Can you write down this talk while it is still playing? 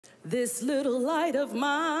This little light of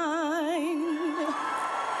mine,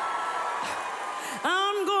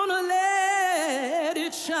 I'm gonna let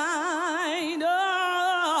it shine.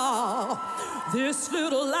 Oh, this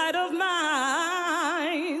little light of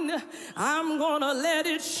mine, I'm gonna let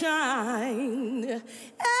it shine. Everywhere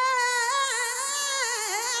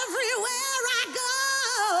I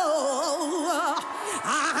go,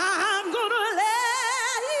 I'm gonna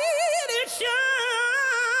let it shine.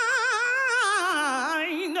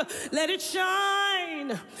 Let it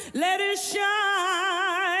shine, let it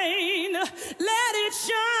shine, let it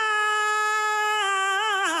shine.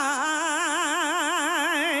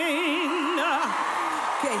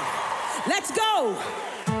 Okay, let's go.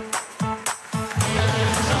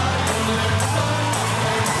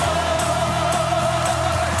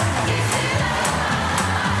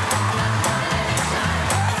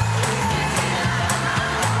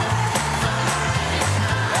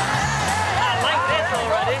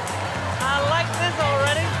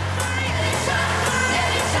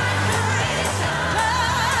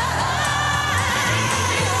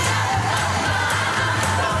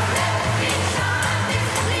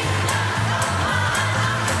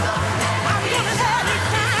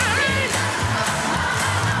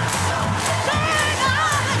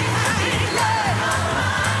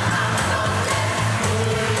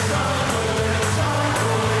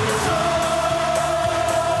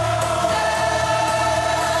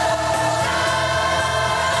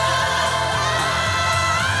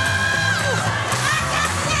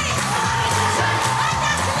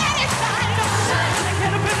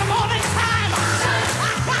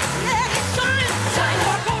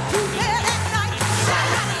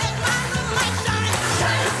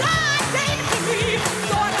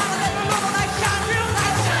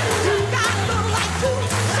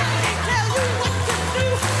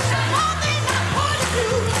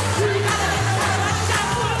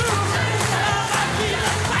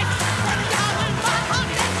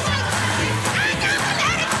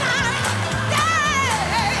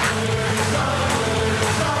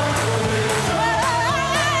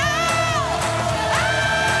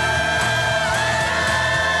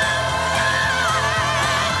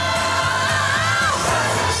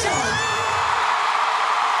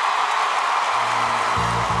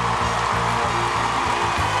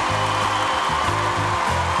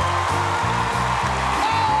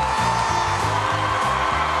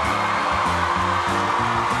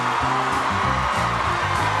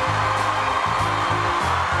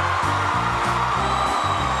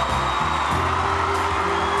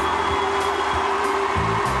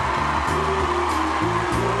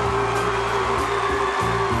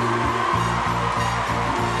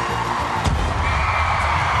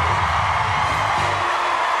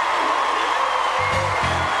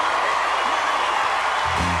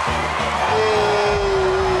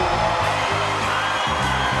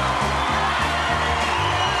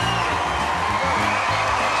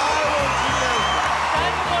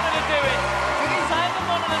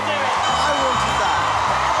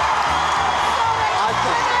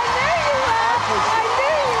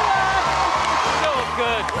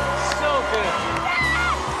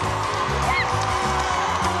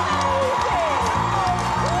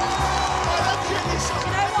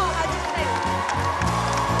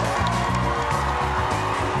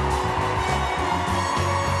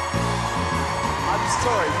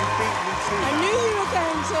 Sorry, you beat me too. I knew you were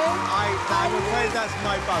going to. I'm afraid that's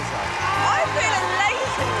my buzzer. I feel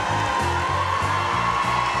elated.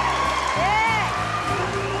 Yeah.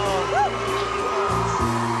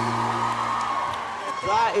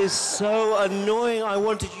 That is so annoying. I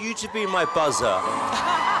wanted you to be my buzzer.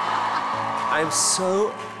 I'm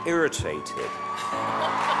so irritated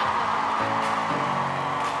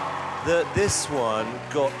that this one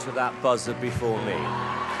got to that buzzer before me.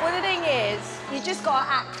 Well, the thing is, you just got to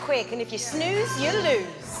act quick, and if you snooze, you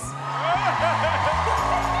lose.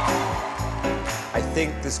 I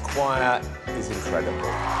think this choir is incredible.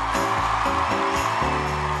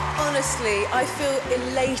 Honestly, I feel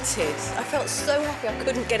elated. I felt so happy I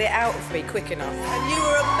couldn't get it out of me quick enough. And you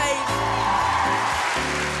were amazing.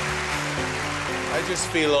 I just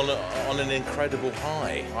feel on an incredible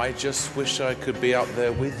high. I just wish I could be up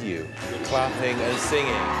there with you, clapping and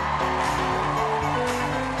singing.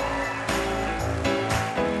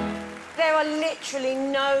 There are literally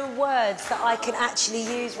no words that I can actually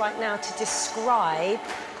use right now to describe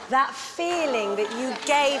that feeling that you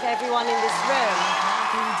gave everyone in this room.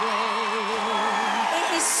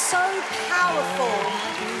 It is so powerful.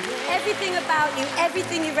 everything about you,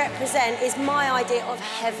 everything you represent is my idea of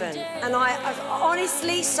heaven. And I'm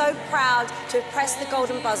honestly so proud to have pressed the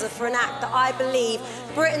golden buzzer for an act that I believe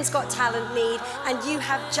Britain's Got Talent need, and you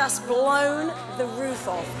have just blown the roof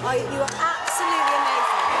off. You are absolutely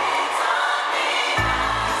amazing.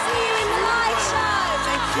 See you in the live show.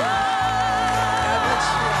 Thank you. God bless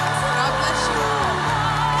you. God bless you all.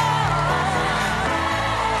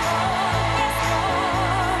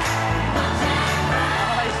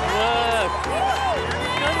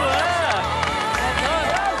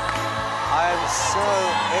 I am so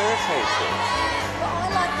irritated. Well, I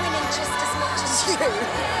like winning just as much as you.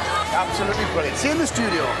 Absolutely brilliant. See you in the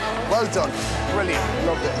studio. Well done. Brilliant.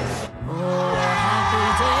 Loved it.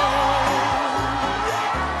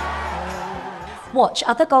 Watch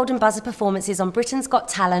other Golden Buzzer performances on Britain's Got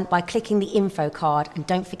Talent by clicking the info card, and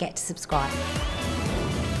don't forget to subscribe.